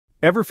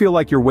Ever feel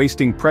like you're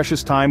wasting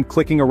precious time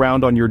clicking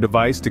around on your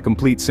device to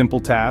complete simple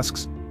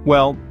tasks?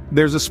 Well,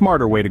 there's a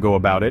smarter way to go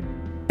about it.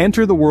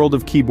 Enter the world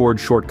of keyboard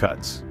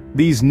shortcuts.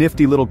 These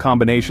nifty little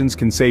combinations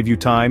can save you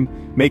time,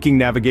 making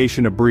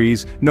navigation a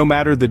breeze, no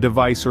matter the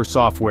device or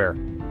software.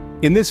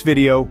 In this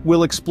video,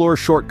 we'll explore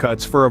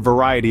shortcuts for a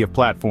variety of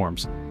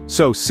platforms.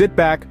 So sit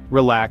back,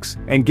 relax,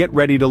 and get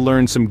ready to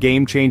learn some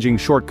game-changing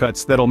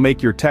shortcuts that'll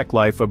make your tech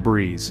life a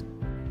breeze.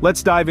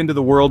 Let's dive into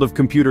the world of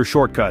computer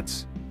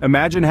shortcuts.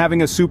 Imagine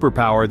having a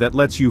superpower that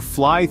lets you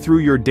fly through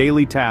your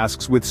daily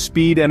tasks with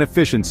speed and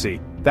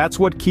efficiency. That's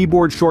what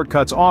keyboard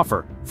shortcuts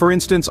offer. For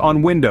instance,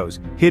 on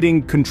Windows,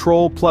 hitting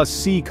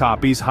Ctrl+C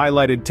copies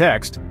highlighted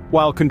text,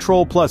 while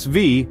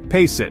Ctrl+V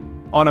pastes it.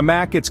 On a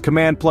Mac, it's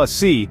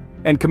Command+C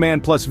and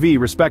Command+V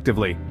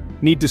respectively.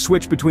 Need to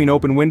switch between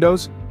open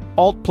windows?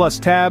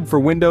 Alt+Tab for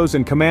Windows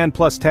and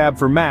Command+Tab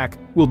for Mac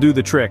will do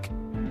the trick.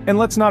 And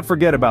let's not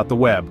forget about the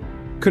web.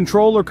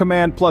 Control or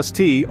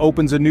Command+T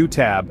opens a new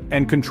tab,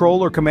 and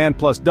Control or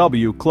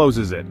Command+W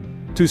closes it.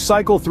 To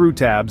cycle through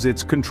tabs,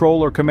 it's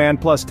Control or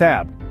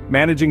Command+Tab.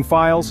 Managing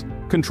files,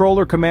 Control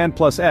or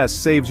Command+S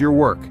saves your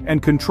work,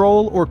 and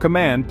Control or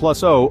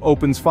Command+O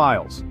opens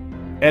files.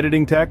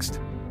 Editing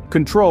text,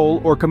 Control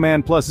or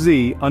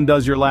Command+Z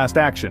undoes your last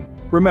action.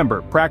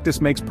 Remember,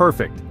 practice makes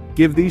perfect.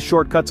 Give these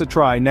shortcuts a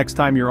try next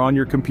time you're on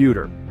your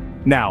computer.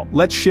 Now,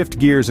 let's shift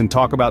gears and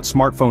talk about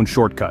smartphone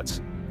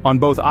shortcuts. On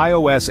both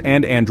iOS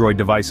and Android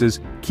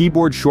devices,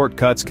 keyboard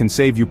shortcuts can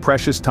save you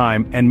precious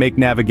time and make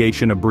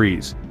navigation a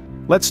breeze.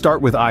 Let's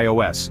start with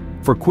iOS.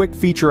 For quick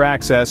feature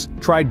access,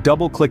 try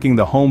double-clicking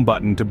the Home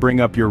button to bring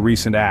up your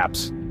recent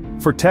apps.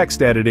 For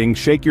text editing,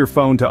 shake your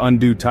phone to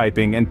undo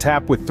typing and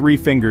tap with 3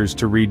 fingers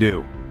to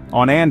redo.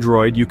 On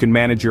Android, you can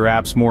manage your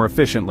apps more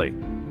efficiently.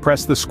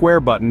 Press the square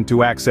button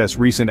to access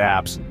recent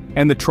apps,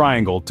 and the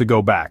triangle to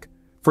go back.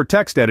 For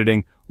text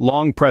editing,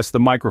 long press the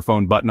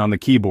microphone button on the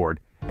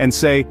keyboard, and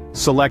say,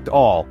 select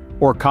all,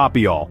 or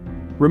copy all.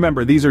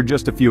 Remember, these are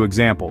just a few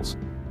examples.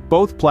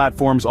 Both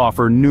platforms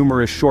offer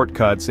numerous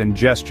shortcuts and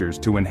gestures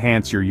to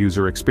enhance your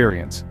user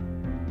experience.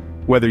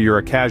 Whether you're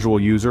a casual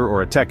user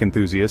or a tech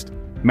enthusiast,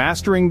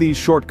 mastering these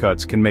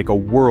shortcuts can make a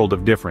world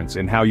of difference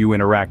in how you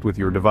interact with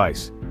your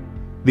device.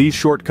 These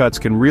shortcuts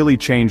can really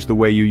change the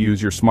way you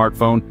use your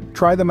smartphone.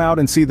 Try them out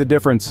and see the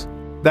difference.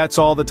 That's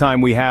all the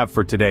time we have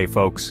for today,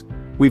 folks.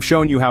 We've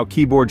shown you how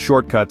keyboard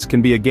shortcuts can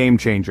be a game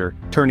changer,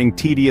 turning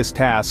tedious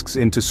tasks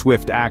into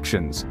swift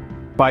actions.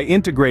 By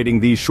integrating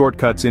these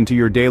shortcuts into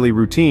your daily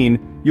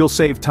routine, you'll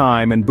save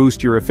time and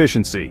boost your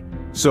efficiency.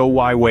 So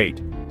why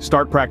wait?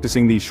 Start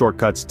practicing these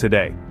shortcuts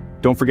today.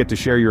 Don't forget to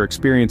share your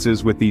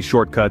experiences with these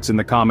shortcuts in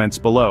the comments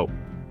below.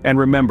 And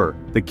remember,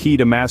 the key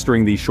to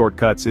mastering these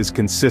shortcuts is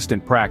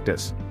consistent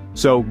practice.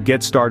 So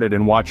get started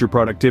and watch your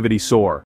productivity soar.